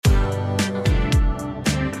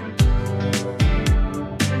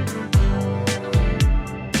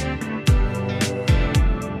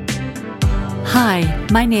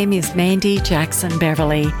My name is Mandy Jackson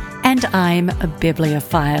Beverly, and I'm a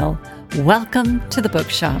bibliophile. Welcome to the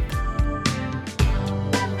bookshop.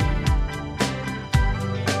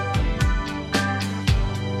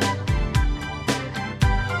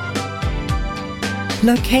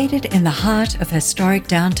 Located in the heart of historic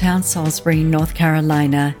downtown Salisbury, North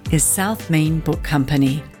Carolina, is South Main Book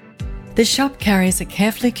Company. The shop carries a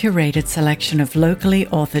carefully curated selection of locally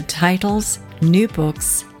authored titles, new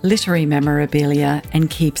books, literary memorabilia, and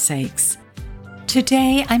keepsakes.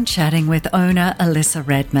 Today, I'm chatting with owner Alissa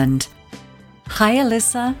Redmond. Hi,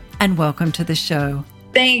 Alissa, and welcome to the show.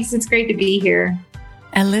 Thanks. It's great to be here.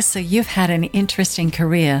 Alissa, you've had an interesting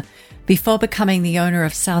career. Before becoming the owner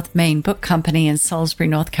of South Main Book Company in Salisbury,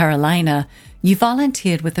 North Carolina, you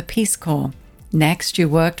volunteered with the Peace Corps. Next, you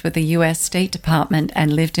worked with the U.S. State Department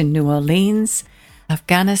and lived in New Orleans,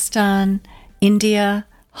 Afghanistan, India,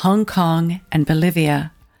 Hong Kong, and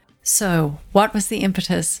Bolivia. So, what was the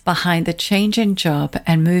impetus behind the change in job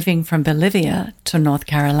and moving from Bolivia to North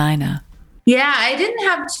Carolina? Yeah, I didn't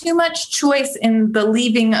have too much choice in the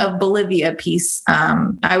leaving of Bolivia piece.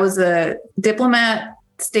 I was a diplomat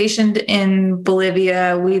stationed in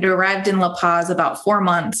Bolivia. We'd arrived in La Paz about 4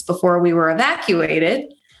 months before we were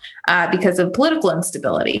evacuated because of political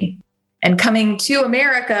instability. And coming to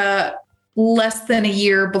America less than a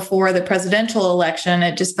year before the presidential election,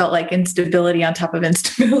 it just felt like instability on top of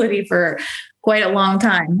instability for quite a long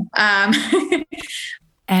time.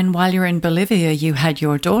 And while you're in Bolivia, you had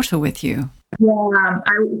your daughter with you. Yeah,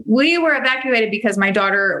 we were evacuated because my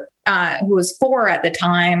daughter, who was 4 at the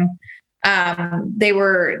time, they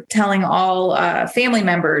were telling all family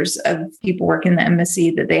members of people working in the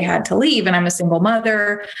embassy that they had to leave. And I'm a single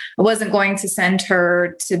mother. I wasn't going to send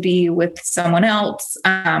her to be with someone else.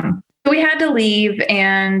 We had to leave,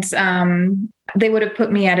 and they would have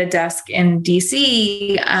put me at a desk in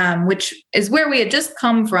DC, which is where we had just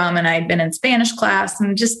come from. And I'd been in Spanish class,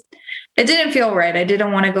 and just, it didn't feel right. I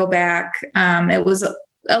didn't want to go back. It was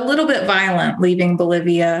a little bit violent leaving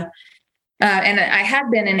Bolivia. And I had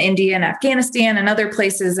been in India and Afghanistan and other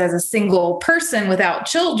places as a single person without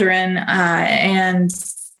children. And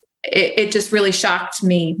it just really shocked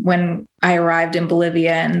me when I arrived in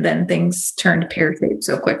Bolivia, and then things turned pear-shaped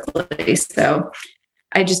so quickly. So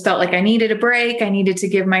I just felt like I needed a break. I needed to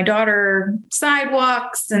give my daughter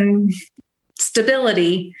sidewalks and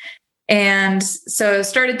stability. And so I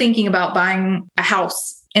started thinking about buying a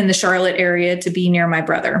house in the Charlotte area to be near my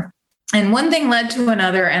brother. And one thing led to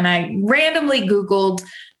another, and I randomly Googled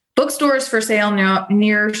bookstores for sale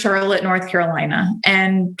near Charlotte, North Carolina.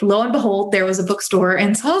 And lo and behold, there was a bookstore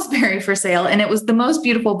in Salisbury for sale, and it was the most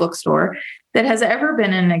beautiful bookstore that has ever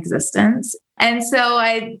been in existence. And so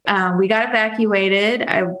we got evacuated.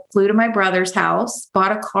 I flew to my brother's house,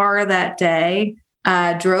 bought a car that day,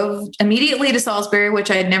 drove immediately to Salisbury,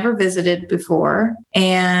 which I had never visited before,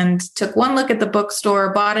 and took one look at the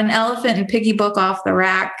bookstore, bought an Elephant and Piggy book off the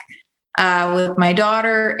rack with my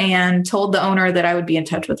daughter, and told the owner that I would be in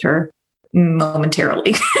touch with her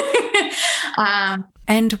momentarily.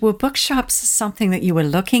 And were bookshops something that you were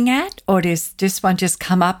looking at, or does this one just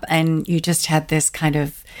come up and you just had this kind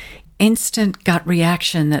of instant gut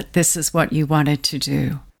reaction that this is what you wanted to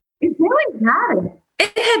do? It really had.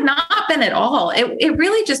 It had not been at all. It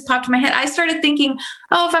really just popped in my head. I started thinking,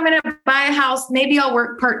 if I'm going to buy a house, maybe I'll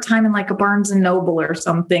work part-time in like a Barnes and Noble or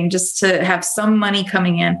something, just to have some money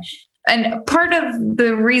coming in. And part of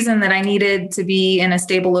the reason that I needed to be in a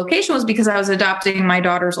stable location was because I was adopting my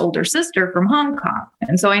daughter's older sister from Hong Kong.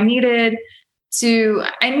 And so I knew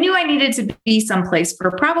I needed to be someplace for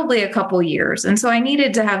probably a couple years. And so I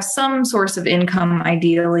needed to have some source of income,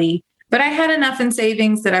 ideally. But I had enough in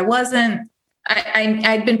savings that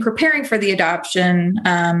I'd been preparing for the adoption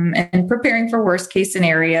and preparing for worst case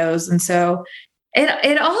scenarios. And so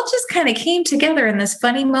it all just kind of came together in this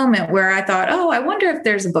funny moment where I thought, I wonder if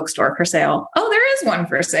there's a bookstore for sale. Oh, there is one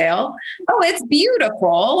for sale. Oh, it's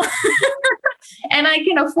beautiful. And I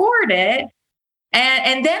can afford it.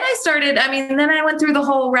 And then then I went through the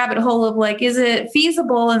whole rabbit hole of like, is it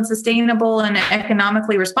feasible and sustainable and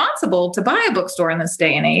economically responsible to buy a bookstore in this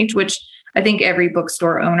day and age, which I think every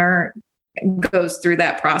bookstore owner goes through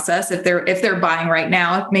that process. If they're buying right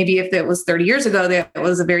now, maybe if it was 30 years ago, that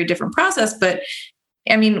was a very different process. But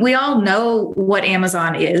I mean, we all know what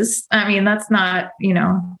Amazon is. I mean, that's not,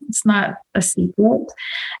 it's not a secret.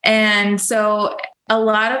 And so a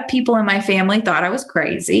lot of people in my family thought I was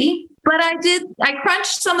crazy. But I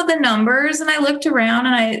crunched some of the numbers, and I looked around,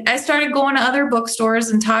 and I started going to other bookstores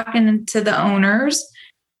and talking to the owners.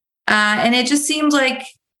 And it just seemed like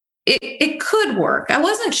it could work. I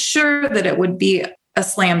wasn't sure that it would be a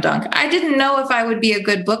slam dunk. I didn't know if I would be a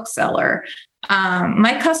good bookseller.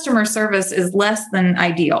 my customer service is less than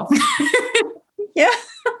ideal. Yeah.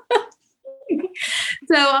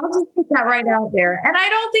 So I'll just put that right out there. And I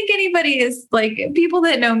don't think anybody is like, people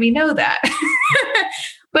that know me know that.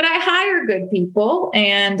 But I hire good people,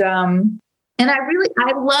 and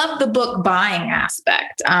I love the book buying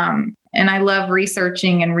aspect. And I love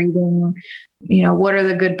researching and reading, what are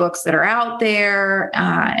the good books that are out there,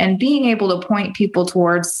 and being able to point people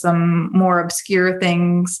towards some more obscure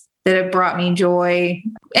things that have brought me joy.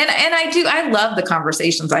 And I love the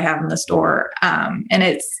conversations I have in the store. And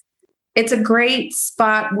it's a great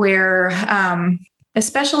spot where,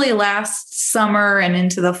 especially last summer and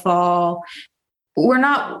into the fall, we're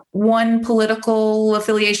not one political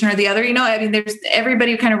affiliation or the other. There's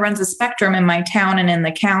everybody kind of runs a spectrum in my town and in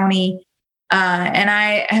the county. And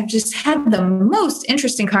I have just had the most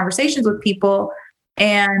interesting conversations with people,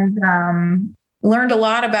 and learned a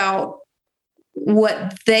lot about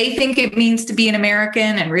what they think it means to be an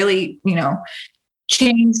American, and really,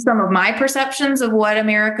 change some of my perceptions of what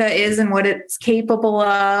America is and what it's capable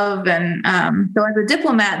of. And so as a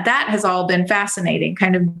diplomat, that has all been fascinating,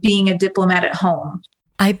 kind of being a diplomat at home.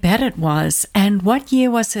 I bet it was. And what year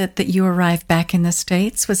was it that you arrived back in the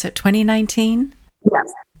States? Was it 2019?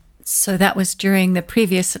 Yes. So that was during the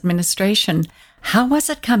previous administration. How was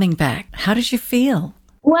it coming back? How did you feel?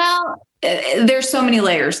 Well, there's so many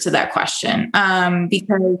layers to that question,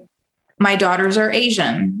 because my daughters are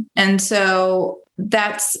Asian. And so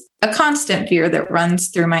that's a constant fear that runs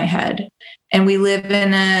through my head. And we live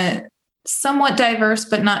in a somewhat diverse,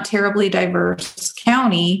 but not terribly diverse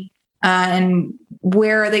county. And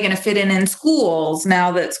where are they going to fit in schools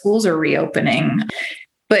now that schools are reopening?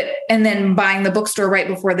 And then buying the bookstore right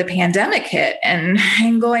before the pandemic hit, and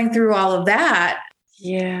going through all of that.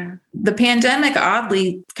 Yeah. The pandemic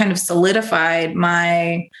oddly kind of solidified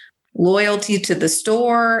my loyalty to the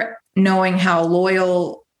store, knowing how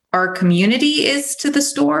loyal our community is to the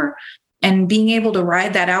store, and being able to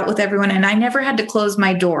ride that out with everyone. And I never had to close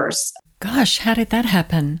my doors. Gosh, how did that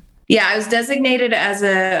happen? Yeah, I was designated as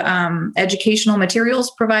a educational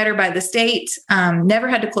materials provider by the state. Never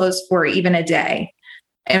had to close for even a day.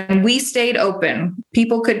 And we stayed open.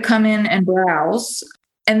 People could come in and browse.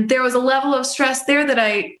 And there was a level of stress there that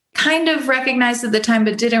I kind of recognized at the time,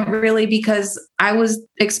 but didn't really, because I was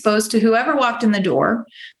exposed to whoever walked in the door.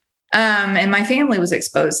 And my family was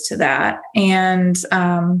exposed to that. And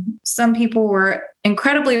some people were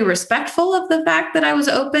incredibly respectful of the fact that I was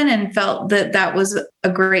open and felt that that was a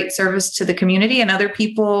great service to the community. And other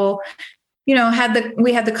people, we had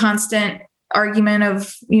the constant argument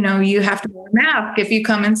of, you have to wear a mask if you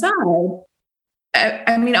come inside. All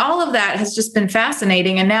of that has just been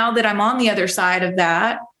fascinating. And now that I'm on the other side of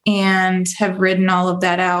that and have ridden all of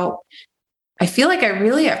that out, I feel like I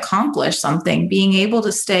really accomplished something, being able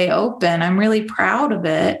to stay open. I'm really proud of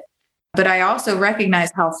it. But I also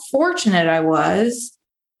recognize how fortunate I was.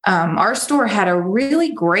 Our store had a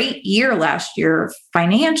really great year last year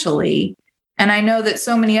financially. And I know that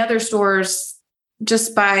so many other stores,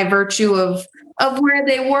 just by virtue of where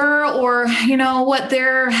they were, or, what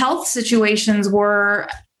their health situations were,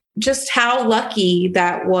 just how lucky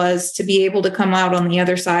that was to be able to come out on the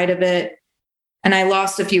other side of it. And I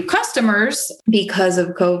lost a few customers because of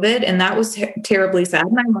COVID, and that was terribly sad.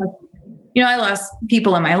 And I lost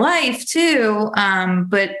people in my life too.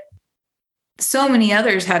 But so many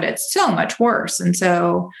others had it so much worse. And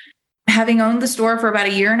so having owned the store for about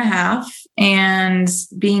a year and a half and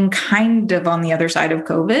being kind of on the other side of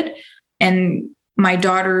COVID, and my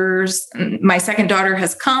second daughter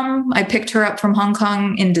has come. I picked her up from Hong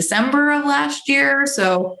Kong in December of last year.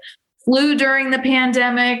 So flew during the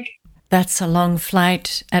pandemic. That's a long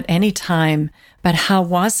flight at any time. But how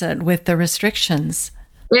was it with the restrictions?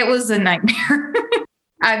 It was a nightmare.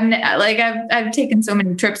 I've taken so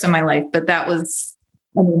many trips in my life, but that was,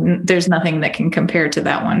 there's nothing that can compare to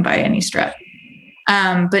that one by any stretch.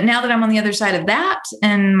 But now that I'm on the other side of that,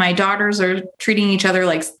 and my daughters are treating each other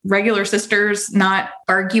like regular sisters, not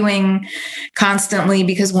arguing constantly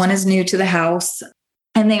because one is new to the house,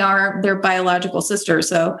 and they're biological sisters.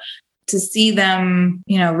 So to see them,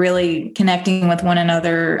 really connecting with one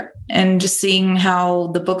another, and just seeing how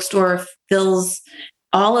the bookstore fills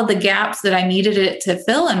all of the gaps that I needed it to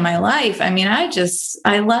fill in my life.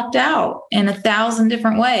 I lucked out in 1,000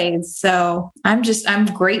 different ways. So I'm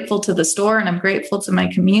grateful to the store, and I'm grateful to my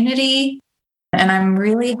community, and I'm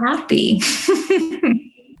really happy.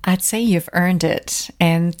 I'd say you've earned it.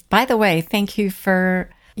 And by the way, thank you for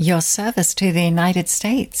your service to the United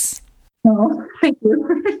States. Oh, thank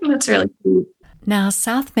you. That's really cute. Now,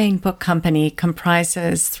 South Main Book Company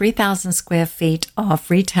comprises 3,000 square feet of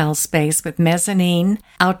retail space with mezzanine,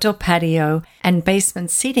 outdoor patio, and basement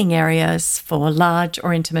seating areas for large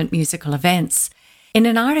or intimate musical events. In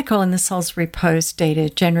an article in the Salisbury Post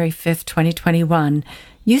dated January 5th, 2021,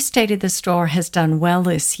 you stated the store has done well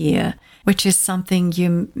this year, which is something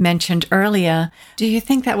you mentioned earlier. Do you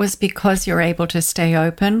think that was because you're able to stay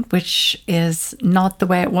open, which is not the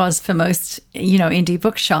way it was for most, indie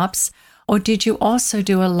bookshops? Or did you also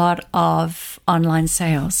do a lot of online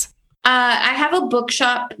sales? I have a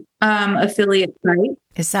bookshop affiliate site.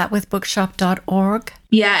 Is that with bookshop.org?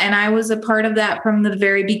 Yeah, and I was a part of that from the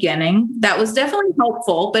very beginning. That was definitely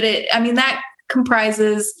helpful, but that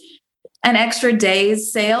comprises an extra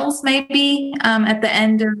day's sales maybe at the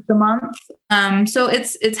end of the month. So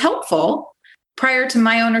it's helpful. Prior to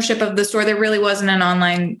my ownership of the store, there really wasn't an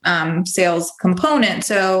online sales component.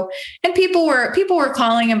 So, and people were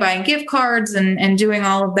calling and buying gift cards and doing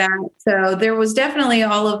all of that. So there was definitely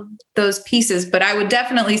all of those pieces. But I would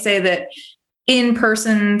definitely say that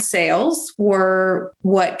in-person sales were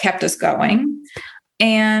what kept us going.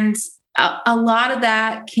 And a lot of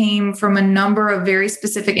that came from a number of very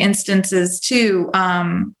specific instances too.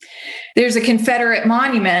 There's a Confederate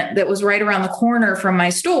monument that was right around the corner from my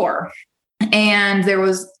store. And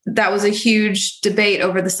that was a huge debate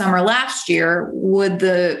over the summer last year. Would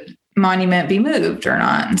the monument be moved or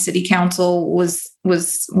not? And city council was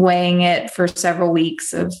weighing it for several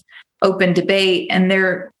weeks of open debate. And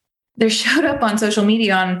there showed up on social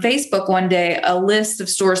media on Facebook one day a list of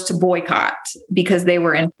stores to boycott because they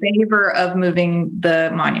were in favor of moving the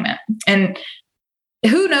monument. And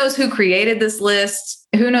who knows who created this list?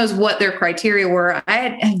 Who knows what their criteria were?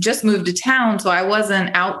 I had just moved to town, so I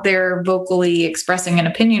wasn't out there vocally expressing an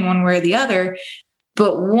opinion one way or the other.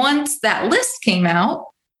 But once that list came out,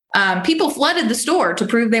 people flooded the store to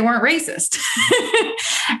prove they weren't racist.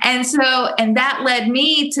 and that led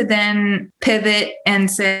me to then pivot and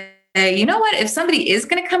say, you know what? If somebody is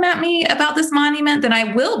going to come at me about this monument, then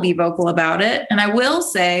I will be vocal about it. And I will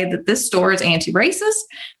say that this store is anti-racist.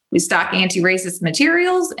 We stock anti-racist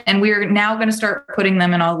materials, and we're now going to start putting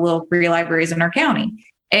them in all the little free libraries in our county.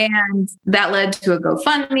 And that led to a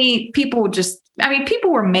GoFundMe. People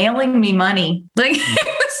were mailing me money. Like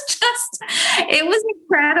it was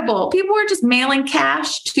incredible. People were just mailing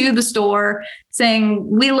cash to the store saying,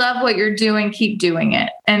 we love what you're doing. Keep doing it.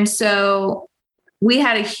 And so we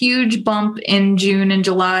had a huge bump in June and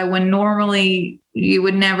July when normally you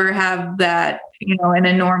would never have that, in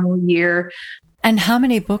a normal year. And how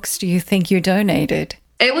many books do you think you donated?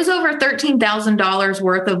 It was over $13,000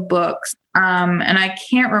 worth of books. And I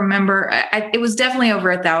can't remember. It was definitely over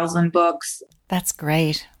 1,000 books. That's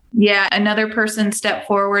great. Yeah. Another person stepped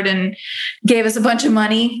forward and gave us a bunch of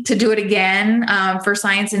money to do it again for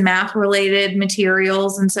science and math related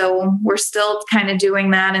materials. And so we're still kind of doing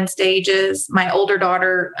that in stages. My older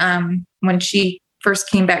daughter, when she first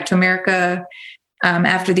came back to America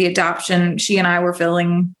after the adoption, she and I were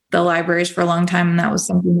filling the libraries for a long time, and that was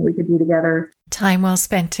something that we could do together. Time well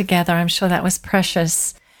spent together. I'm sure that was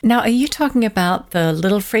precious. Now, are you talking about the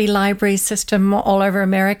Little Free Library system all over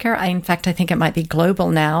America? In fact, I think it might be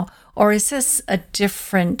global now. Or is this a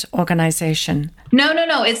different organization? No.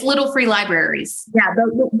 It's Little Free Libraries. Yeah,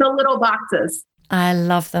 the little boxes. I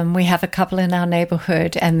love them. We have a couple in our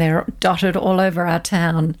neighborhood, and they're dotted all over our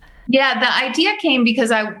town. Yeah, the idea came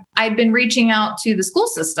because I'd been reaching out to the school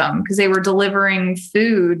system because they were delivering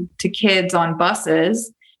food to kids on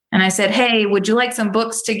buses. And I said, hey, would you like some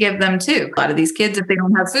books to give them too? A lot of these kids, if they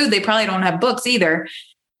don't have food, they probably don't have books either.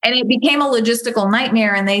 And it became a logistical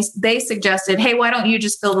nightmare. And they suggested, hey, why don't you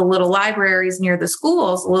just fill the little libraries near the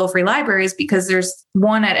schools, the Little Free Libraries, because there's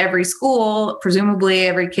one at every school. Presumably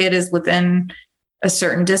every kid is within a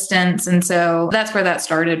certain distance. And so that's where that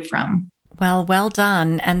started from. Well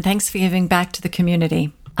done. And thanks for giving back to the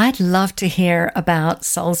community. I'd love to hear about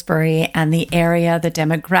Salisbury and the area, the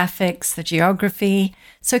demographics, the geography.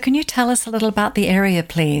 So can you tell us a little about the area,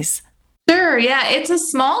 please? Sure. Yeah, it's a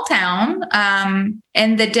small town.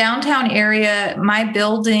 And the downtown area, my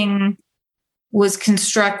building was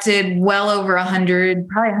constructed well over 100,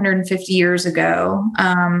 probably 150 years ago.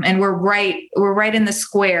 And we're right in the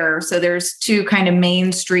square. So there's two kind of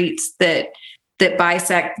main streets that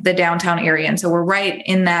bisect the downtown area. And so we're right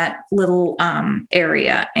in that little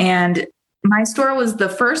area. And my store was the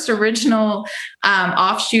first original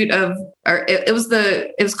offshoot of, or it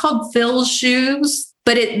was called Phil's Shoes,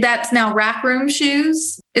 but that's now Rack Room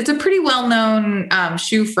Shoes. It's a pretty well-known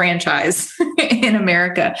shoe franchise in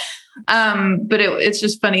America. But it's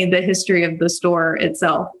just funny, the history of the store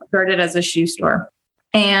itself. It started as a shoe store.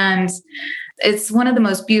 And it's one of the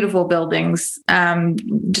most beautiful buildings,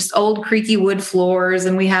 just old creaky wood floors.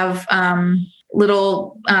 And we have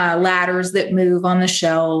little ladders that move on the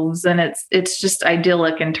shelves. And it's just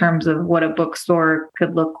idyllic in terms of what a bookstore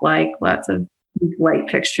could look like. Lots of light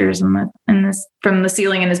fixtures in this from the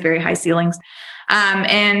ceiling and its very high ceilings.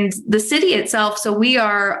 And the city itself, so we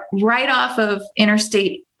are right off of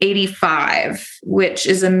Interstate 85, which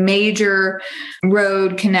is a major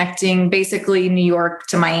road connecting basically New York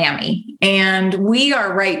to Miami. And we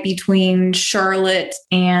are right between Charlotte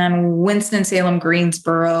and Winston-Salem,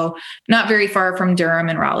 Greensboro, not very far from Durham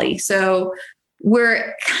and Raleigh. So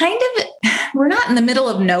we're not in the middle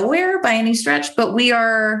of nowhere by any stretch, but we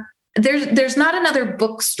are. There's not another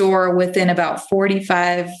bookstore within about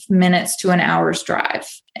 45 minutes to an hour's drive.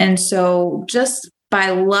 And so just by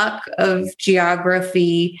luck of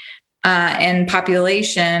geography and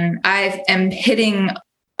population, I am hitting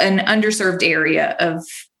an underserved area of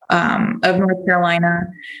North Carolina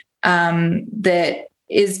that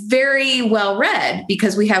is very well read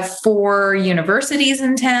because we have 4 universities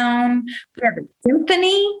in town. We have a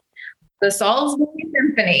symphony, the Salisbury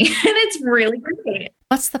Symphony, and it's really great.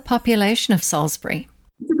 What's the population of Salisbury?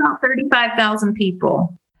 It's about 35,000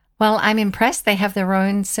 people. Well, I'm impressed they have their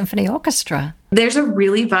own symphony orchestra. There's a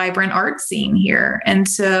really vibrant art scene here. And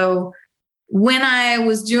so when I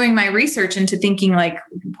was doing my research into thinking like,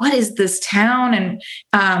 what is this town? And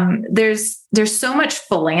there's so much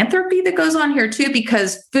philanthropy that goes on here too,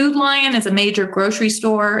 because Food Lion is a major grocery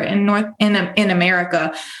store in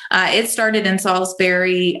America. It started in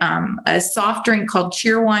Salisbury. A soft drink called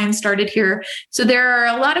Cheerwine started here. So there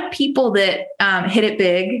are a lot of people that hit it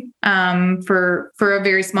big for a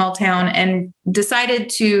very small town and decided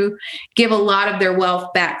to give a lot of their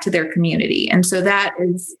wealth back to their community. And so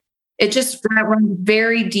it just runs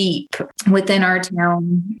very deep within our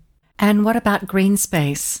town. And what about green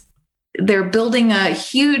space? They're building a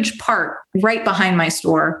huge park right behind my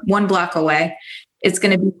store, 1 block away. It's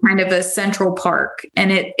going to be kind of a central park,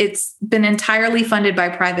 and it's been entirely funded by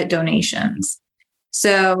private donations.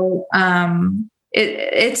 So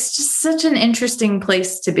it's just such an interesting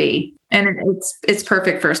place to be, and it's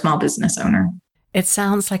perfect for a small business owner. It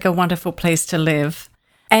sounds like a wonderful place to live.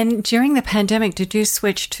 And during the pandemic, did you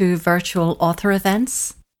switch to virtual author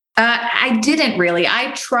events? I didn't really.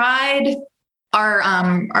 I tried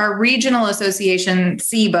our regional association,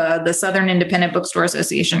 SIBA, the Southern Independent Bookstore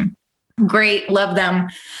Association. Great, love them.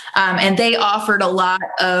 And they offered a lot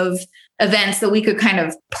of events that we could kind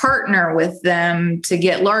of partner with them to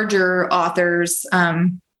get larger authors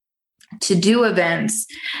to do events.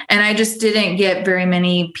 And I just didn't get very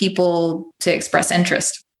many people to express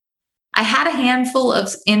interest. I had a handful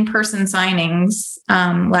of in-person signings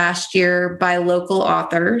last year by local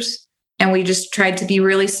authors, and we just tried to be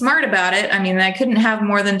really smart about it. I mean, I couldn't have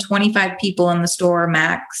more than 25 people in the store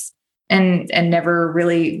max, and never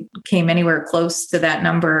really came anywhere close to that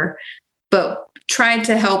number, but tried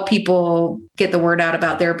to help people get the word out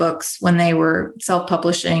about their books when they were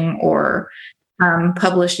self-publishing or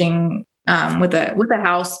publishing with a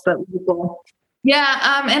house, but local.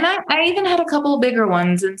 Yeah. And I even had a couple of bigger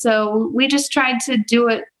ones. And so we just tried to do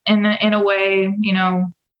it in a way,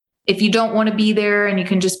 if you don't want to be there and you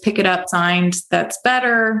can just pick it up signed, that's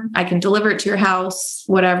better. I can deliver it to your house,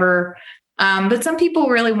 whatever. But some people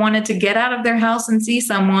really wanted to get out of their house and see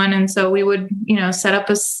someone. And so we would, set up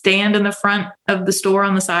a stand in the front of the store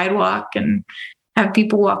on the sidewalk and have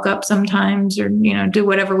people walk up sometimes or, do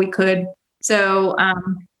whatever we could. So,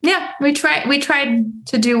 we tried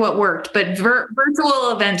to do what worked, but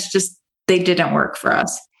virtual events they didn't work for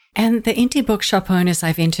us. And the indie bookshop owners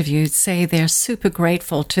I've interviewed say they're super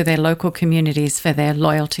grateful to their local communities for their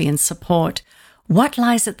loyalty and support. What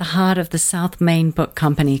lies at the heart of the South Main Book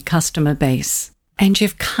Company customer base? And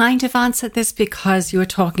you've kind of answered this because you were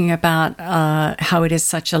talking about how it is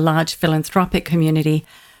such a large philanthropic community.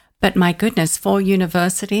 But my goodness, 4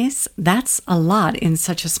 universities, that's a lot in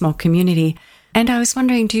such a small community. And I was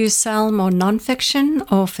wondering, do you sell more nonfiction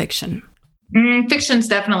or fiction? Fiction's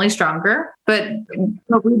definitely stronger, but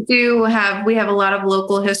we have a lot of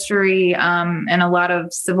local history and a lot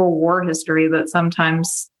of Civil War history that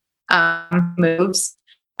sometimes moves.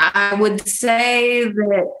 I would say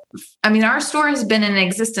that, our store has been in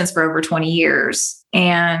existence for over 20 years,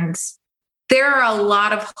 and there are a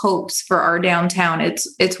lot of hopes for our downtown.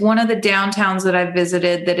 It's one of the downtowns that I've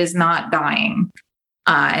visited that is not dying.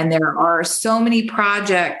 And there are so many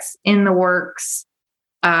projects in the works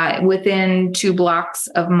within 2 blocks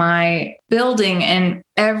of my building, and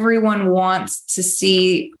everyone wants to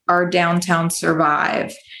see our downtown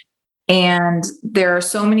survive. And there are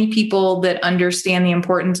so many people that understand the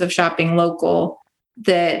importance of shopping local.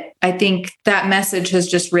 that I think that message has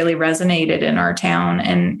just really resonated in our town.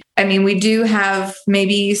 And I mean, we do have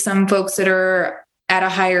maybe some folks that are at a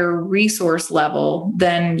higher resource level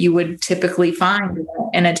than you would typically find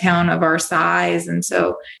in a town of our size. And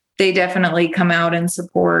so they definitely come out and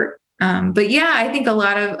support. But yeah, I think a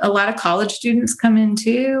lot of college students come in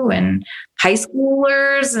too, and high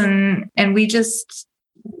schoolers, and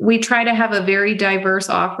we try to have a very diverse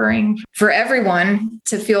offering for everyone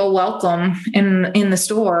to feel welcome in the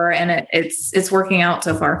store, and it's working out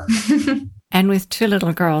so far. And with two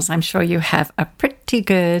little girls, I'm sure you have a pretty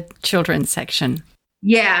good children's section.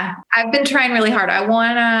 Yeah, I've been trying really hard. I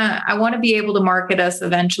wanna be able to market us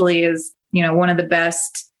eventually as, one of the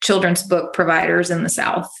best children's book providers in the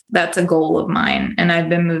South. That's a goal of mine, and I've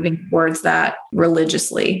been moving towards that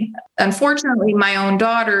religiously. Unfortunately, my own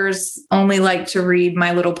daughters only like to read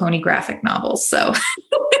My Little Pony graphic novels, so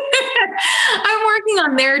I'm working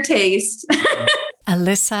on their taste.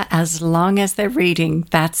 Alissa, as long as they're reading,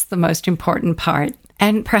 that's the most important part.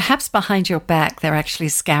 And perhaps behind your back, they're actually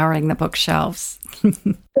scouring the bookshelves.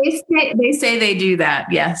 They say they do that,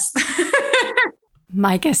 yes.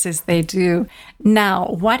 My guess is they do.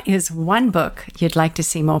 Now, what is one book you'd like to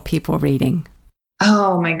see more people reading?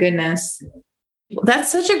 Oh, my goodness. That's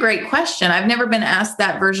such a great question. I've never been asked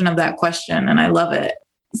that version of that question, and I love it.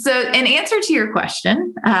 So in answer to your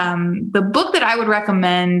question, the book that I would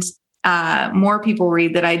recommend more people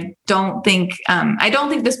read that I don't think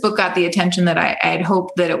this book got the attention that I had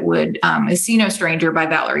hoped that it would, is See No Stranger by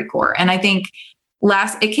Valerie Kaur. And I think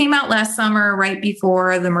it came out last summer, right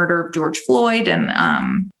before the murder of George Floyd. And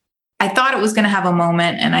I thought it was going to have a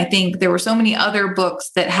moment. And I think there were so many other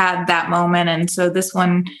books that had that moment. And so this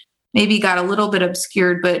one maybe got a little bit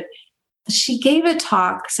obscured, but she gave a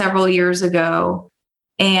talk several years ago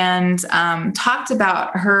and talked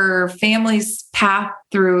about her family's path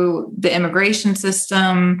through the immigration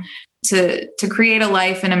system to create a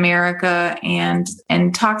life in America, and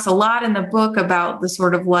talks a lot in the book about the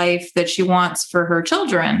sort of life that she wants for her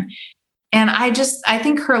children. And I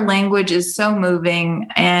think her language is so moving.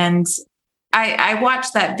 And I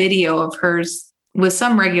watch that video of hers with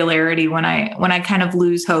some regularity when I kind of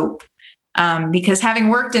lose hope, because having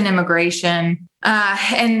worked in immigration,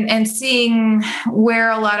 and seeing where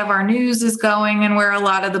a lot of our news is going and where a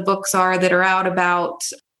lot of the books are that are out about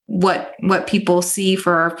what people see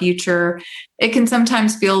for our future, it can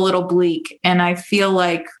sometimes feel a little bleak. And I feel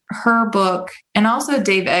like her book, and also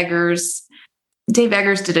Dave Eggers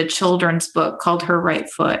did a children's book called Her Right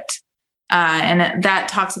Foot. And that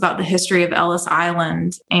talks about the history of Ellis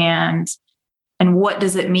Island and what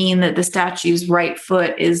does it mean that the statue's right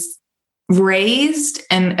foot is raised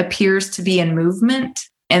and appears to be in movement.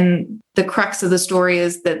 And the crux of the story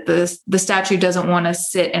is that the statue doesn't want to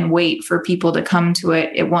sit and wait for people to come to it.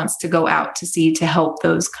 It wants to go out to sea to help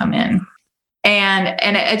those come in. And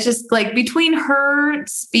it's just like between her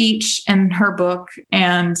speech and her book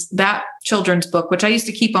and that children's book, which I used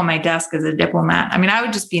to keep on my desk as a diplomat. I mean, I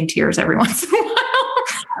would just be in tears every once in a while.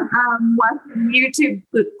 Watching YouTube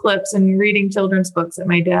clips and reading children's books at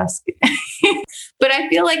my desk. But I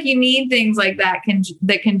feel like you need things like that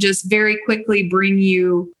can just very quickly bring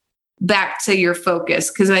you back to your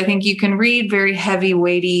focus. Because I think you can read very heavy,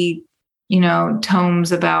 weighty,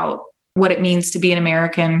 tomes about what it means to be an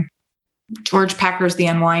American. George Packer's The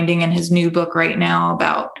Unwinding and his new book right now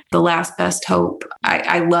about the last best hope.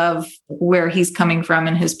 I love where he's coming from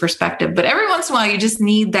and his perspective. But every once in a while, you just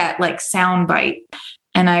need that like sound bite.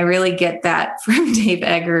 And I really get that from Dave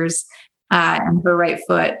Eggers and Her Right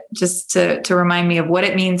Foot, just to remind me of what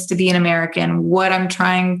it means to be an American, what I'm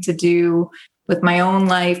trying to do with my own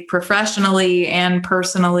life professionally and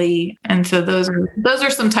personally. And so those are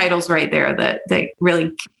some titles right there that really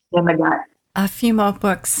kick in the gut. A few more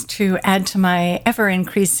books to add to my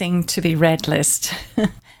ever-increasing to-be-read list.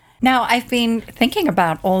 Now, I've been thinking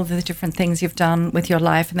about all the different things you've done with your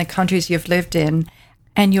life and the countries you've lived in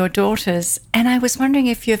and your daughters, and I was wondering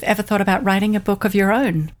if you've ever thought about writing a book of your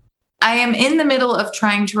own. I am in the middle of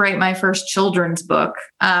trying to write my first children's book,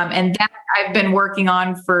 and that I've been working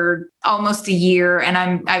on for almost a year, and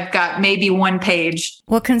I've got maybe one page.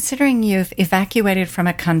 Well, considering you've evacuated from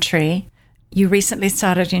a country, you recently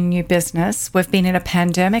started a new business, we've been in a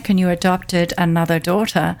pandemic, and you adopted another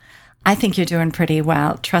daughter, I think you're doing pretty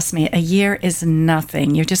well. Trust me, a year is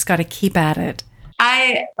nothing. You just got to keep at it.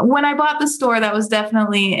 When I bought the store, that was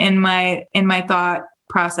definitely in my thought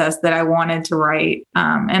process that I wanted to write.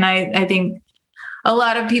 And I think a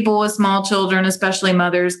lot of people with small children, especially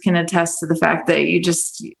mothers, can attest to the fact that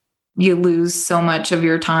you lose so much of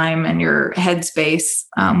your time and your headspace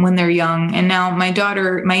when they're young. And now my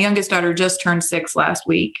youngest daughter just turned 6 last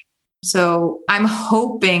week. So I'm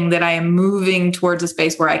hoping that I am moving towards a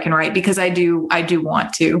space where I can write, because I do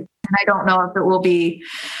want to. And I don't know if it will be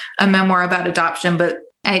a memoir about adoption, but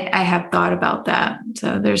I have thought about that.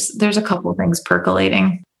 So there's a couple of things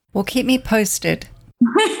percolating. Well, keep me posted.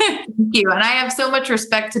 Thank you. And I have so much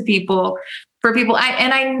respect I've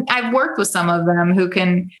worked with some of them who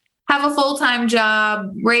can have a full-time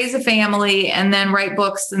job, raise a family, and then write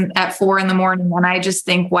books at 4 a.m. And I just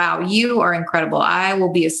think, wow, you are incredible. I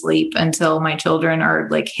will be asleep until my children are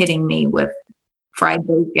like hitting me with fried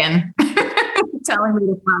bacon, telling me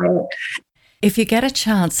to fry it. If you get a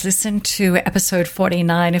chance, listen to episode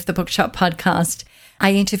 49 of the Bookshop podcast.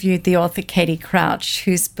 I interviewed the author Katie Crouch,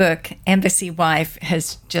 whose book, Embassy Wife,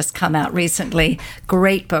 has just come out recently.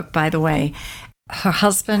 Great book, by the way. Her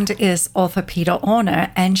husband is author Peter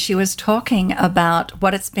Orner, and she was talking about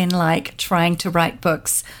what it's been like trying to write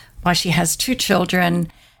books while she has 2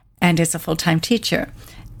 children and is a full-time teacher.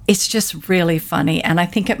 It's just really funny, and I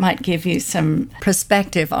think it might give you some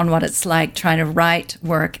perspective on what it's like trying to write,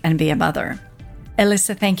 work, and be a mother.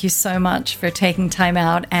 Alissa, thank you so much for taking time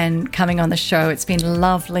out and coming on the show. It's been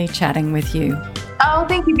lovely chatting with you. Oh,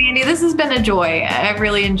 thank you, Mandy. This has been a joy. I've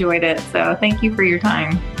really enjoyed it, so thank you for your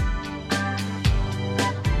time.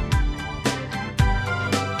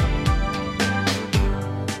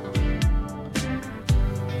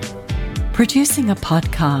 Producing a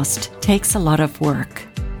podcast takes a lot of work,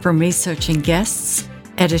 from researching guests,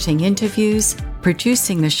 editing interviews,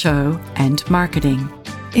 producing the show, and marketing.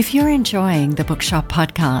 If you're enjoying the Bookshop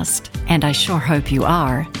podcast, and I sure hope you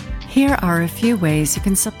are, here are a few ways you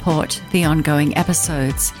can support the ongoing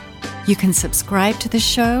episodes. You can subscribe to the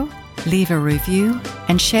show, leave a review,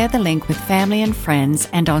 and share the link with family and friends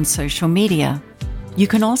and on social media. You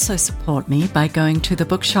can also support me by going to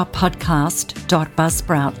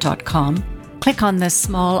thebookshoppodcast.buzzsprout.com, click on the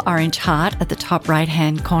small orange heart at the top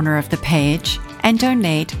right-hand corner of the page, and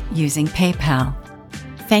donate using PayPal.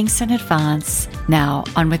 Thanks in advance. Now,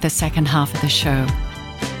 on with the second half of the show.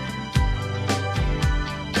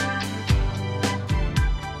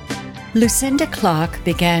 Lucinda Clark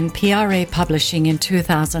began PRA Publishing in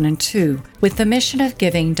 2002 with the mission of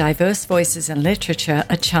giving diverse voices in literature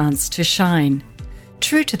a chance to shine.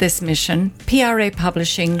 True to this mission, PRA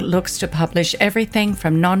Publishing looks to publish everything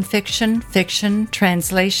from nonfiction, fiction,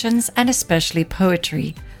 translations, and especially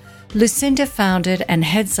poetry. Lucinda founded and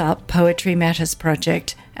heads up Poetry Matters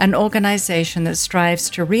Project, an organization that strives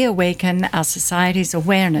to reawaken our society's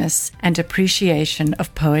awareness and appreciation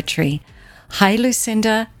of poetry. Hi,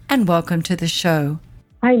 Lucinda, and welcome to the show.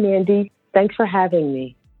 Hi, Mandy. Thanks for having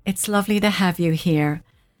me. It's lovely to have you here.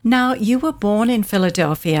 Now, you were born in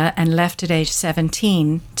Philadelphia and left at age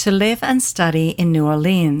 17 to live and study in New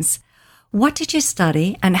Orleans. What did you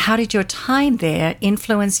study, and how did your time there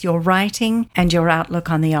influence your writing and your outlook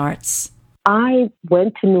on the arts? I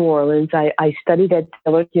went to New Orleans. I studied at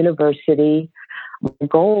Dillard University. My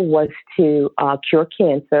goal was to cure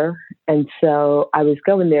cancer, and so I was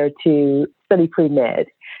going there to study pre-med.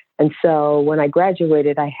 And so when I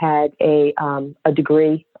graduated, I had a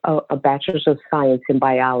degree, a Bachelor's of Science in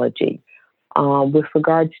Biology. With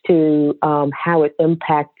regards to how it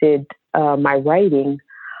impacted my writing,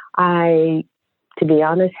 I, to be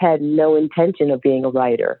honest, had no intention of being a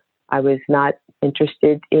writer. I was not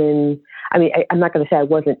interested in, I'm not going to say I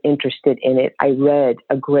wasn't interested in it. I read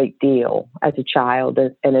a great deal as a child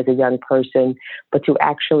and as a young person, but to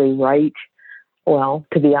actually write, well,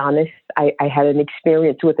 to be honest, I had an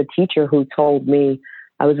experience with a teacher who told me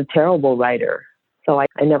I was a terrible writer. So I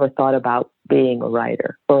never thought about being a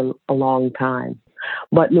writer for a long time.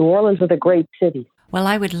 But New Orleans was a great city. Well,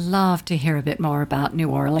 I would love to hear a bit more about New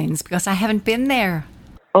Orleans because I haven't been there.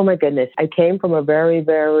 Oh, my goodness. I came from a very,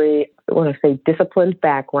 very, I want to say, disciplined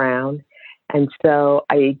background. And so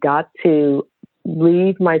I got to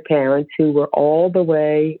leave my parents, who were all the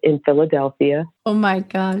way in Philadelphia. Oh, my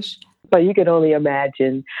gosh. But you can only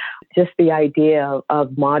imagine just the idea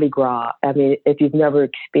of Mardi Gras. I mean, if you've never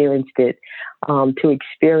experienced it, to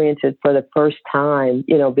experience it for the first time,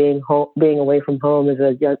 being away from home it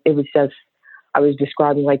was just, I was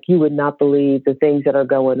describing like you would not believe the things that are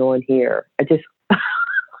going on here.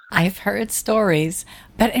 I've heard stories,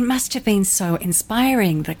 but it must have been so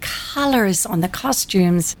inspiring. The colors on the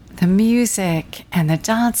costumes, the music, and the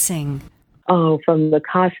dancing. Oh, from the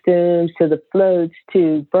costumes to the floats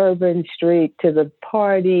to Bourbon Street to the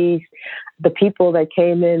parties, the people that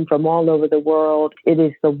came in from all over the world. It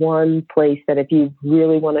is the one place that if you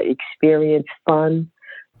really want to experience fun,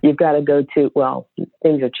 you've got to go to, well,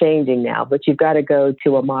 things are changing now, but you've got to go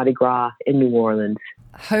to a Mardi Gras in New Orleans.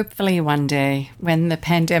 Hopefully one day when the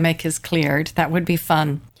pandemic is cleared, that would be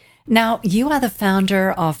fun. Now, you are the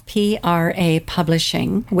founder of PRA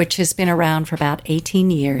Publishing, which has been around for about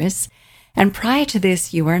 18 years. And prior to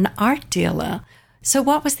this, you were an art dealer. So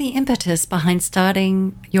what was the impetus behind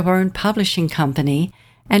starting your own publishing company?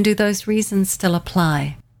 And do those reasons still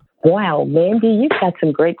apply? Wow, Mandy, you've got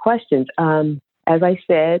some great questions. As I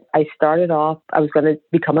said, I started off, I was going to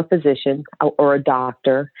become a physician or a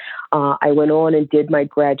doctor. I went on and did my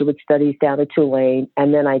graduate studies down at Tulane,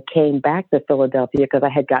 and then I came back to Philadelphia because I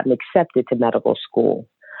had gotten accepted to medical school.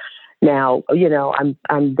 Now,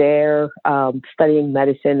 I'm there studying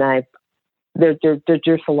medicine. There's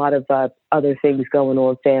just a lot of other things going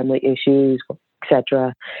on, family issues,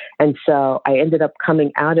 etc. And so I ended up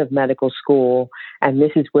coming out of medical school, and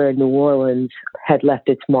this is where New Orleans had left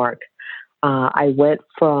its mark. I went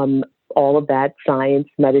from all of that, science,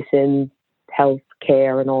 medicine, health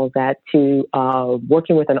care, and all of that, to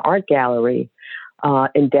working with an art gallery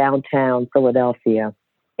in downtown Philadelphia.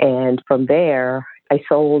 And from there, I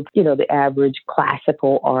sold, the average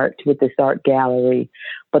classical art with this art gallery.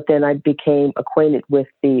 But then I became acquainted with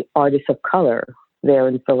the artists of color there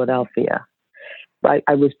in Philadelphia.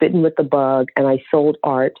 I was bitten with the bug, and I sold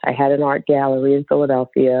art. I had an art gallery in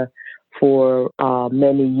Philadelphia for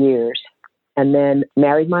many years. And then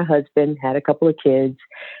married my husband, had a couple of kids,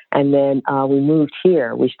 and then we moved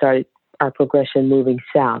here. We started our progression moving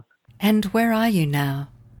south. And where are you now?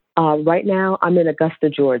 Right now, I'm in Augusta,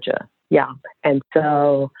 Georgia. Yeah. And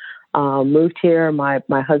so moved here. My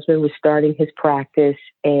husband was starting his practice,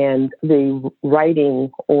 and the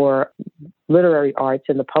writing or literary arts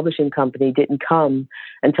in the publishing company didn't come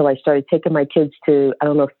until I started taking my kids to, I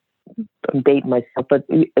don't know if I'm dating myself, but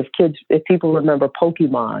if people remember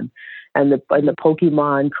Pokemon, and the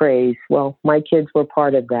Pokemon craze. Well, my kids were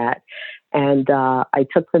part of that. And I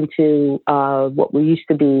took them to what we used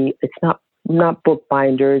to be, it's not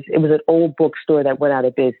bookbinders. It was an old bookstore that went out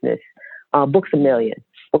of business, Books A Million.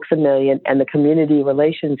 And the community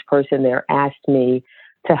relations person there asked me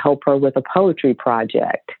to help her with a poetry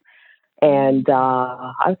project. And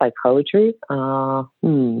I was like, poetry? I'm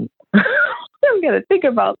going to think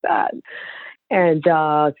about that. And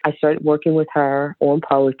I started working with her on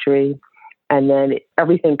poetry, and then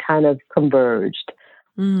everything kind of converged.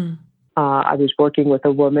 I was working with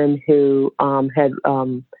a woman who had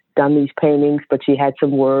done these paintings, but she had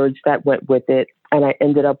some words that went with it. And I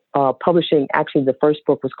ended up publishing, actually, the first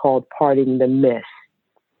book was called Parting the Mist.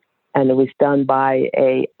 And it was done by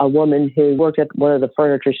a woman who worked at one of the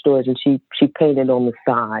furniture stores, and she painted on the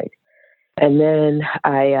side. And then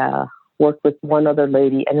I worked with one other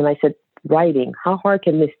lady, and then I said, writing, how hard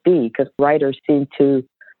can this be? Because writers seem to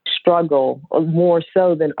struggle more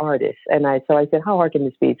so than artists. And so I said, how hard can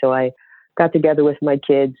this be? So I got together with my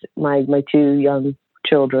kids, my two young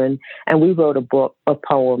children, and we wrote a book of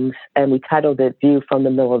poems, and we titled it View from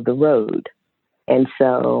the Middle of the Road. And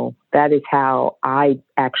so that is how I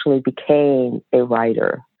actually became a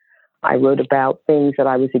writer. I wrote about things that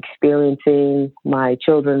I was experiencing. My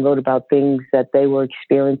children wrote about things that they were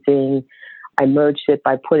experiencing. I merged it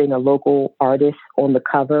by putting a local artist on the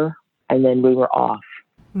cover, and then we were off.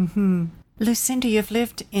 Mm-hmm. Lucinda, you've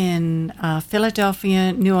lived in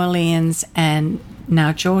Philadelphia, New Orleans, and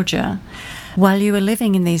now Georgia. While you were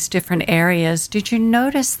living in these different areas, did you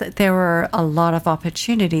notice that there were a lot of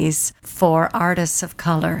opportunities for artists of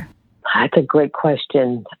color? That's a great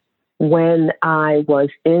question. When I was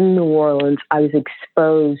in New Orleans, I was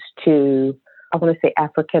exposed to, I want to say,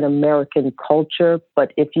 African American culture,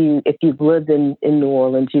 but if you've lived in New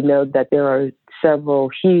Orleans, you know that there are several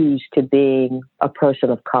hues to being a person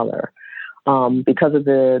of color. Because of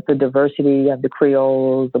the diversity of the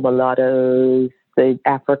Creoles, the mulattoes, the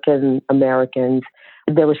African Americans,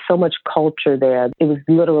 there was so much culture there. It was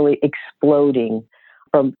literally exploding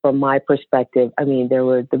from my perspective. I mean, there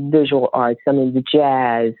were the visual arts, the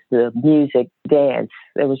jazz, the music, dance.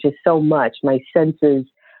 There was just so much. My senses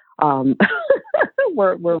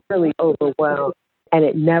were really overwhelmed, and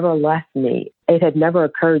it never left me. It had never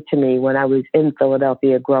occurred to me when I was in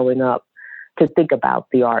Philadelphia growing up to think about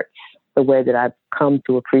the arts the way that I've come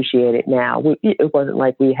to appreciate it now. It wasn't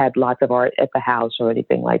like we had lots of art at the house or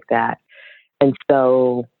anything like that. And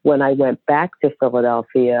so when I went back to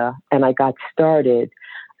Philadelphia and I got started,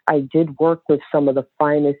 I did work with some of the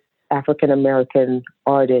finest African-American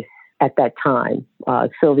artists at that time.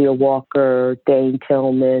 Sylvia Walker, Dane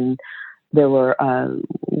Tillman. There were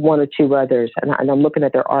one or two others, and I'm looking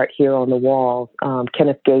at their art here on the wall.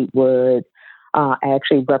 Kenneth Gatewood. I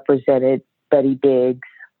actually represented Betty Biggs,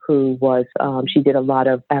 who was, she did a lot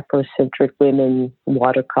of Afrocentric women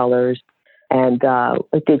watercolors, and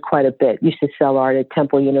did quite a bit. Used to sell art at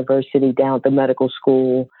Temple University, down at the medical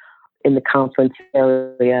school, in the conference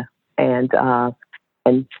area. and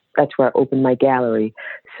that's where I opened my gallery.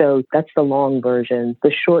 So that's the long version.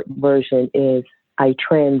 The short version is I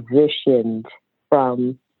transitioned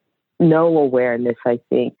from no awareness, I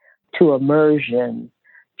think, to immersion,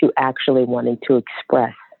 to actually wanting to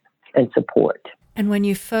express and support. And when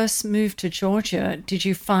you first moved to Georgia, did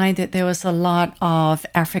you find that there was a lot of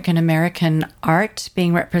African American art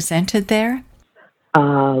being represented there?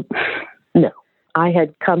 No. I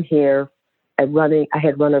had come here I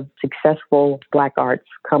had run a successful Black arts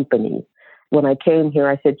company. When I came here,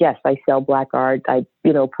 I said, yes, I sell Black art. I,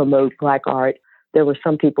 promote Black art. There were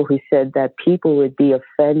some people who said that people would be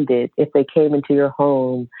offended if they came into your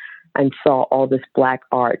home and saw all this Black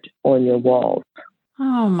art on your walls.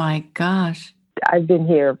 Oh, my gosh. I've been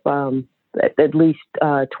here at least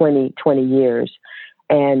 20 years.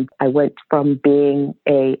 And I went from being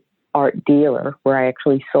a art dealer where I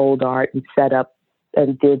actually sold art and set up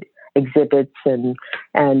and did exhibits and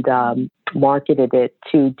marketed it,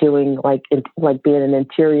 to doing like being an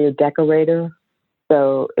interior decorator.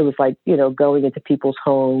 So it was like, going into people's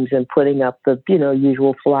homes and putting up the,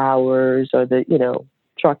 usual flowers or the,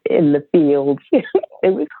 truck in the fields.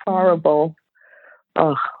 It was horrible.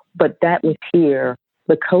 But that was here.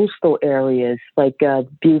 The coastal areas like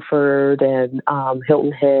Beaufort and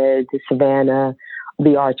Hilton Head, Savannah,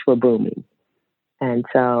 the arts were booming. And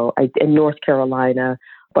so in North Carolina,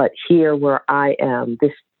 but here where I am,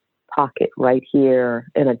 this pocket right here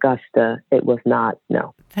in Augusta, it was not,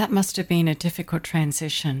 no. That must have been a difficult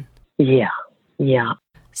transition. Yeah.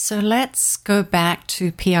 So let's go back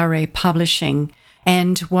to PRA Publishing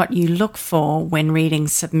and what you look for when reading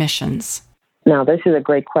submissions. Now, this is a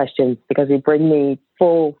great question because they bring me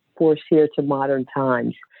full force here to modern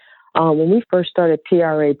times. When we first started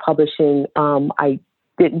PRA Publishing, I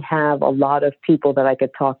didn't have a lot of people that I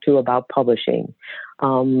could talk to about publishing.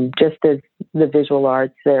 Just as the visual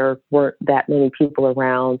arts, there weren't that many people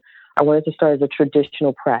around. I wanted to start as a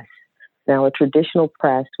traditional press. Now, a traditional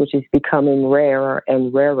press, which is becoming rarer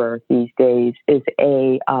and rarer these days, is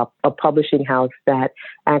a publishing house that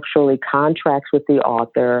actually contracts with the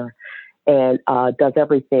author and does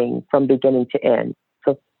everything from beginning to end.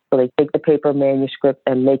 So they take the paper manuscript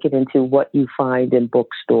and make it into what you find in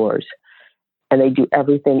bookstores. And they do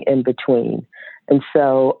everything in between. And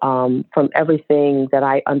so from everything that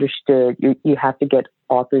I understood, you have to get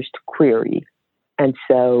authors to query. And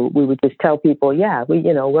so we would just tell people,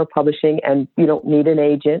 we're publishing and you don't need an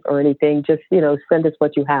agent or anything. Just, send us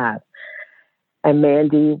what you have. And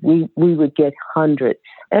Mandy, we would get hundreds.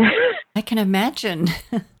 I can imagine.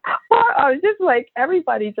 I was just like,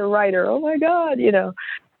 everybody's a writer. Oh my God,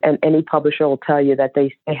 And any publisher will tell you that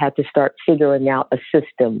they had to start figuring out a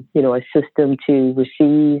system to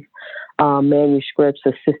receive manuscripts,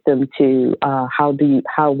 a system to how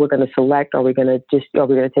we're going to select. Are we going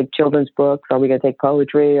to take children's books? Are we going to take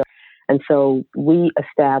poetry? And so we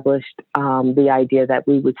established the idea that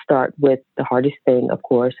we would start with the hardest thing, of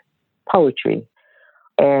course, poetry.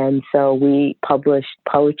 And so we published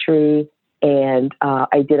poetry, and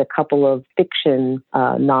I did a couple of fiction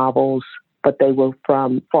novels, but they were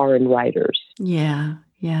from foreign writers. Yeah.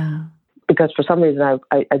 Because for some reason,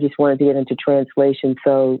 I just wanted to get into translation.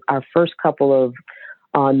 So our first couple of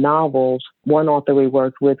novels, one author we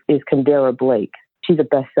worked with is Kendera Blake. She's a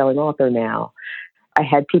best-selling author now. I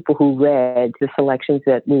had people who read the selections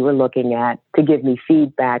that we were looking at to give me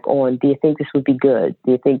feedback on, do you think this would be good?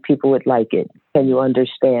 Do you think people would like it? Can you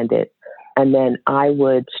understand it? And then I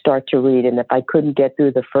would start to read. And if I couldn't get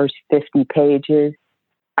through the first 50 pages,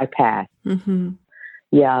 I passed. Mm-hmm.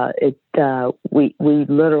 Yeah, we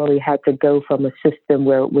literally had to go from a system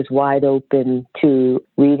where it was wide open to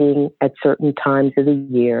reading at certain times of the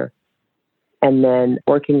year and then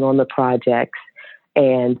working on the projects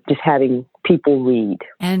and just having people read.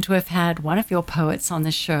 And we've had one of your poets on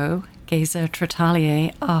the show, Geza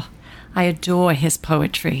Tratalier. Oh, I adore his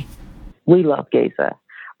poetry. We love Geza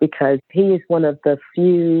because he is one of the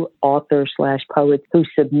few authors/poets who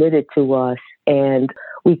submitted to us, and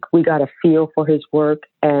we got a feel for his work,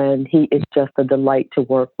 and he is just a delight to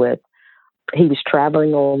work with. He was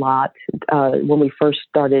traveling a lot when we first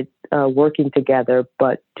started working together,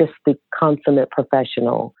 but just the consummate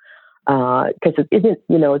professional. Because it isn't,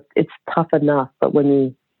 it's tough enough, but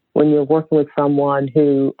when you're working with someone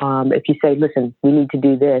who, if you say, listen, we need to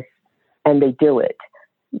do this, and they do it,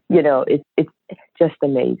 it's just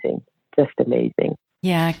amazing,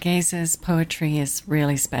 Yeah, Geza's poetry is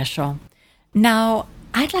really special. Now,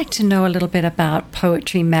 I'd like to know a little bit about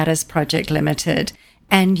Poetry Matters Project Limited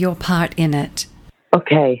and your part in it.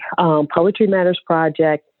 Okay, Poetry Matters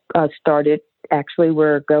Project started. Actually,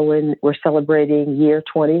 we're celebrating year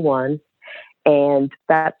 21, And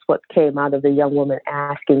that's what came out of the young woman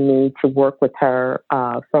asking me to work with her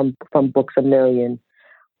from Books A Million.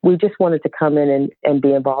 We just wanted to come in and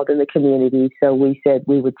be involved in the community. So we said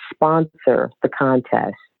we would sponsor the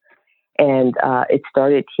contest. And it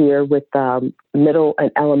started here with middle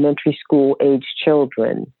and elementary school age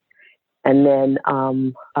children. And then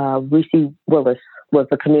Reese Willis was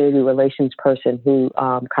the community relations person who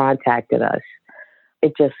contacted us.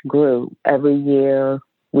 It just grew. Every year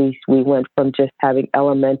we went from just having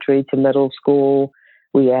elementary to middle school.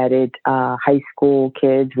 We added high school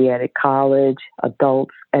kids. We added college,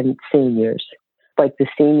 adults, and seniors. Like the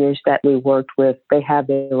seniors that we worked with, they have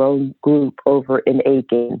their own group over in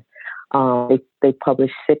Aiken. They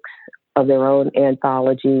publish 6 of their own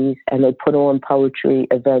anthologies, and they put on poetry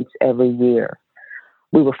events every year.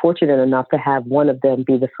 We were fortunate enough to have one of them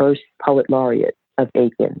be the first poet laureate of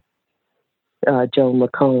Aiken, Joan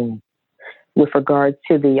McComb. With regard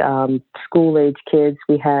to the school-age kids,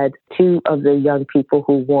 we had 2 of the young people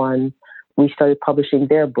who won. We started publishing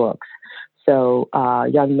their books. So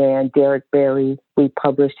young man, Derek Berry, we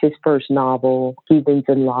published his first novel, Heathens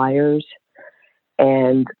and Liars.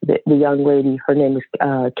 And the young lady, her name is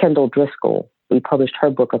Kendall Driscoll. We published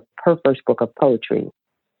her first book of poetry.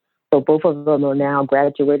 So both of them are now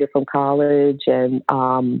graduated from college, and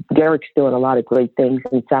Derek's doing a lot of great things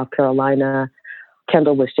in South Carolina.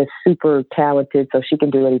 Kendall was just super talented, so she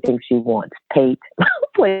can do anything she wants. Paint,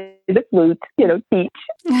 play the flute, teach.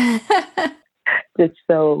 Just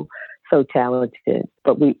so talented.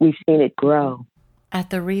 But we've seen it grow. At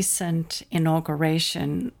the recent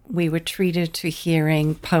inauguration, we were treated to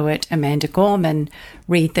hearing poet Amanda Gorman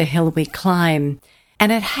read The Hill We Climb, and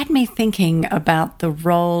it had me thinking about the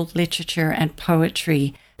role literature and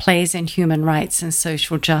poetry plays in human rights and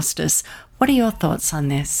social justice. What are your thoughts on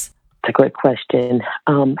this? It's a great question.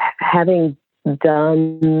 Having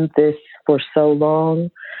done this for so long,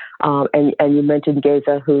 and you mentioned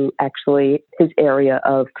Geza, who actually his area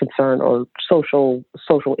of concern or social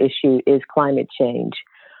issue is climate change.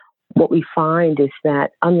 What we find is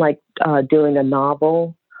that unlike doing a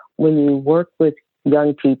novel, when you work with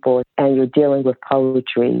young people and you're dealing with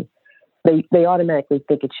poetry, they automatically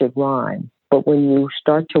think it should rhyme. But when you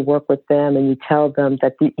start to work with them and you tell them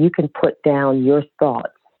that you can put down your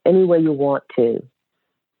thoughts any way you want to,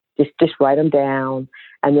 just write them down,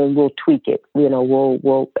 and then we'll tweak it.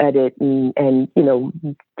 We'll edit and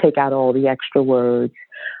take out all the extra words.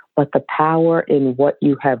 But the power in what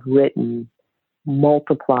you have written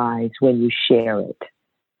multiplies when you share it.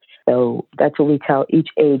 So that's what we tell each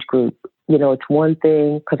age group. It's one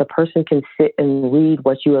thing because a person can sit and read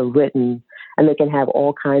what you have written, and they can have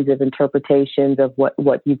all kinds of interpretations of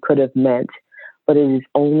what you could have meant. But it is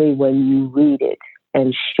only when you read it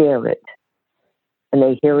and share it, and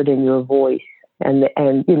they hear it in your voice, and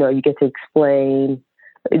you get to explain,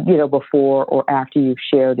 before or after you've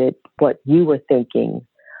shared it, what you were thinking.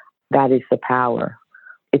 That is the power.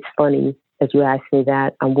 It's funny, as you asked me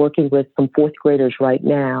that, I'm working with some 4th graders right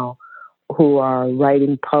now who are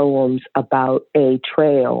writing poems about a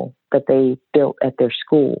trail that they built at their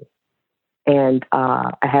school. And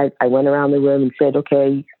I went around the room and said,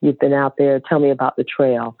 okay, you've been out there, tell me about the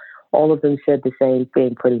trail. All of them said the same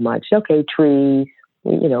thing pretty much. Okay, trees.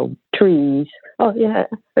 Trees. Oh, yeah,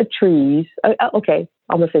 trees. Okay,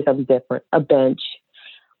 I'm going to say something different. A bench.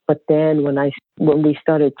 But then when we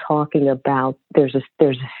started talking about there's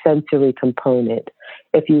a sensory component.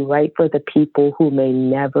 If you write for the people who may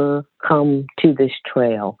never come to this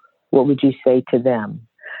trail, what would you say to them?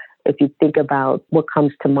 If you think about what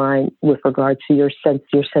comes to mind with regard to your sense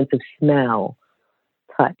of smell,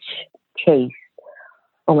 touch, taste.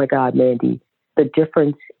 Oh my God, Mandy. The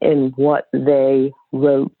difference in what they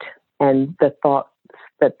wrote and the thoughts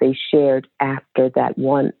that they shared after that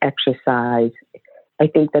one exercise. I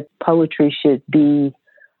think that poetry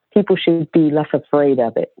people should be less afraid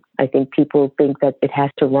of it. I think people think that it has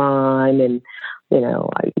to rhyme and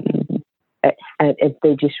if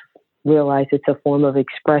they just realize it's a form of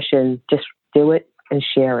expression, just do it and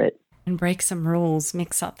share it. And break some rules,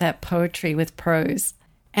 mix up that poetry with prose.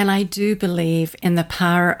 And I do believe in the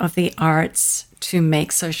power of the arts to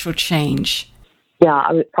make social change. Yeah,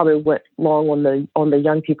 I probably went long on the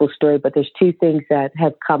young people's story, but there's 2 things that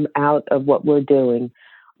have come out of what we're doing.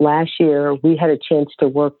 Last year, we had a chance to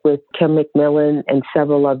work with Kim McMillan and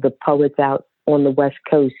several of the poets out on the West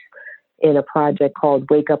Coast in a project called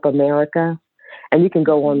Wake Up America. And you can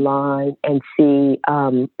go online and see,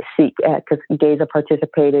 because Geza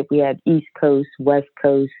participated. We had East Coast, West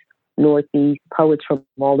Coast, Northeast, poets from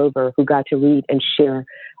all over who got to read and share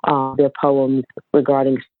their poems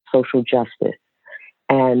regarding social justice.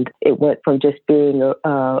 And it went from just being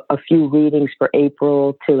a few readings for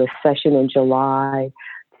April to a session in July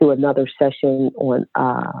to another session on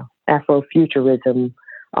Afrofuturism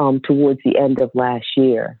towards the end of last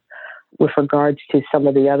year. With regards to some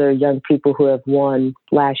of the other young people who have won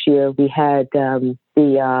last year, we had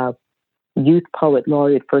the Youth Poet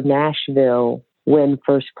Laureate for Nashville win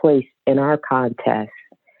first place in our contest.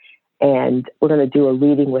 And we're going to do a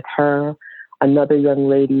reading with her. Another young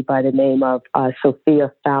lady by the name of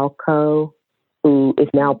Sophia Falco, who is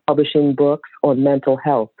now publishing books on mental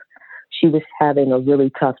health. She was having a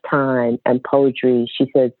really tough time, and poetry,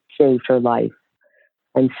 she said, saved her life.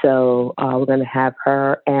 And so we're going to have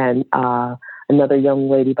her and another young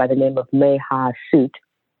lady by the name of Meha Soot.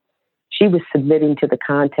 She was submitting to the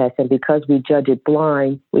contest, and because we judge it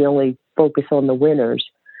blind, we only focus on the winners.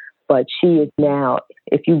 But she is now,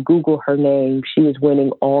 if you Google her name, she is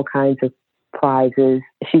winning all kinds of prizes.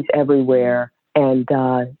 She's everywhere. And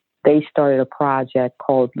they started a project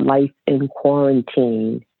called Life in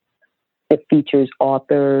Quarantine. It features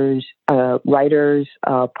authors, writers,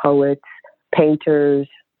 poets, painters,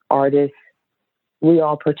 artists. We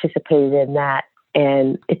all participated in that,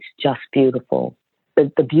 and it's just beautiful.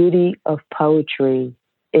 The beauty of poetry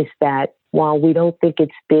is that while we don't think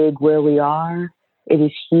it's big where we are, it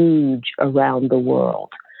is huge around the world.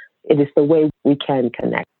 It is the way we can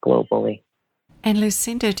connect globally. And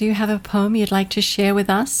Lucinda, do you have a poem you'd like to share with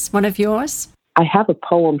us? One of yours? I have a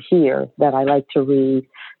poem here that I like to read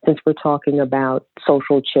since we're talking about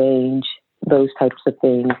social change, those types of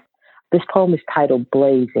things. This poem is titled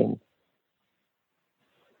Blazing.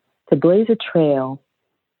 To blaze a trail,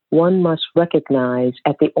 one must recognize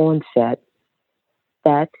at the onset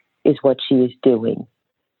that is what she is doing.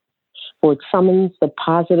 For it summons the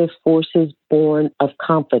positive forces born of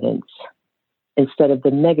confidence instead of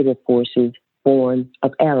the negative forces born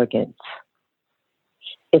of arrogance.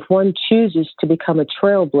 If one chooses to become a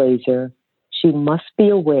trailblazer, she must be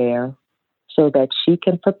aware so that she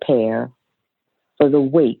can prepare for the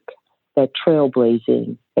wake that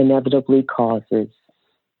trailblazing inevitably causes.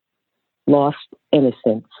 Lost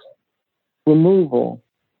innocence, removal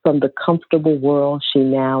from the comfortable world she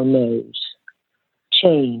now knows.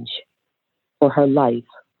 Change for her life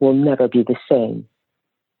will never be the same.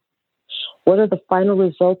 What are the final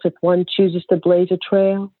results if one chooses to blaze a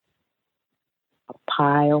trail? A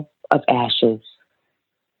pile of ashes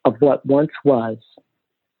of what once was,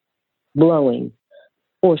 blowing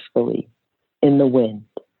forcefully in the wind.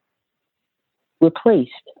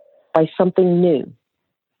 Replaced by something new,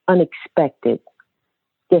 unexpected,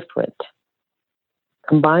 different.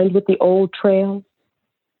 Combined with the old trail,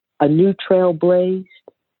 a new trail blazed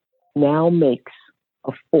now makes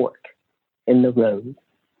a fork in the road.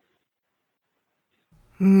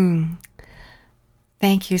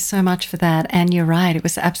 Thank you so much for that. And you're right, it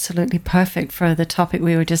was absolutely perfect for the topic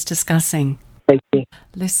we were just discussing. Thank you.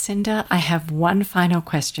 Lucinda, I have one final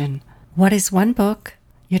question. What is one book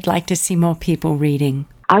you'd like to see more people reading?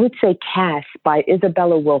 I would say Cass by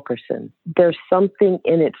Isabella Wilkerson. There's something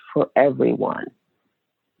in it for everyone.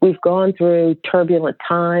 We've gone through turbulent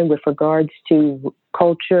time with regards to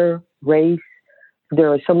culture, race.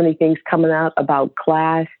 There are so many things coming out about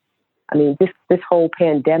class. I mean, this whole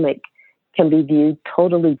pandemic can be viewed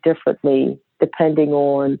totally differently depending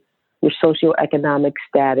on your socioeconomic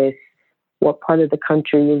status, what part of the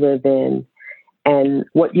country you live in, and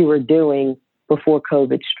what you were doing before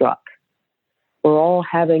COVID struck. We're all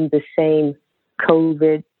having the same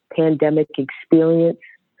COVID pandemic experience,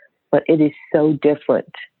 but it is so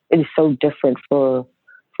different. It is so different for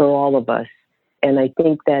all of us. And I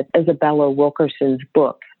think that Isabella Wilkerson's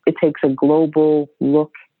book, it takes a global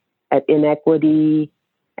look at inequity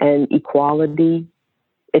and equality.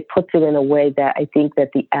 It puts it in a way that I think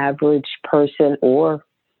that the average person or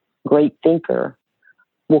great thinker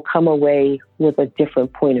will come away with a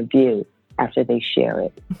different point of view after they share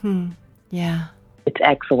it. Mm-hmm. Yeah. It's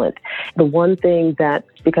excellent. The one thing that,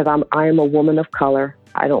 because I am a woman of color,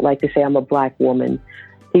 I don't like to say I'm a Black woman.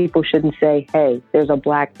 People shouldn't say, hey, there's a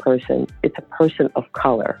Black person. It's a person of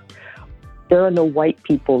color. There are no white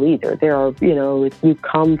people either. There are, you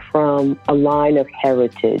come from a line of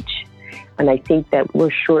heritage. And I think that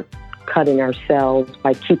we're shortcutting ourselves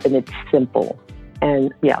by keeping it simple.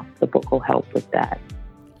 And yeah, the book will help with that.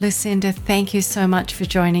 Lucinda, thank you so much for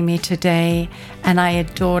joining me today. And I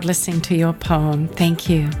adored listening to your poem. Thank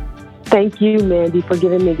you. Thank you, Mandy, for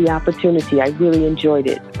giving me the opportunity. I really enjoyed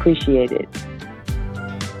it. Appreciate it.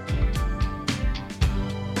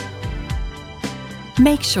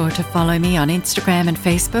 Make sure to follow me on Instagram and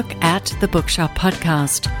Facebook at The Bookshop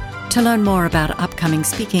Podcast to learn more about upcoming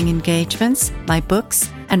speaking engagements, my books,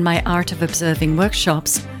 and my Art of Observing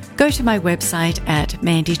workshops, go to my website at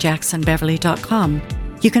mandyjacksonbeverly.com.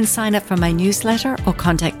 You can sign up for my newsletter or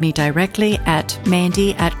contact me directly at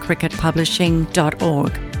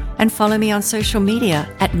mandy@cricketpublishing.org and follow me on social media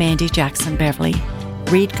at Mandy Jackson Beverly.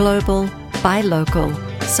 Read global, buy local,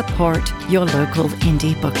 support your local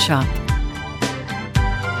indie bookshop.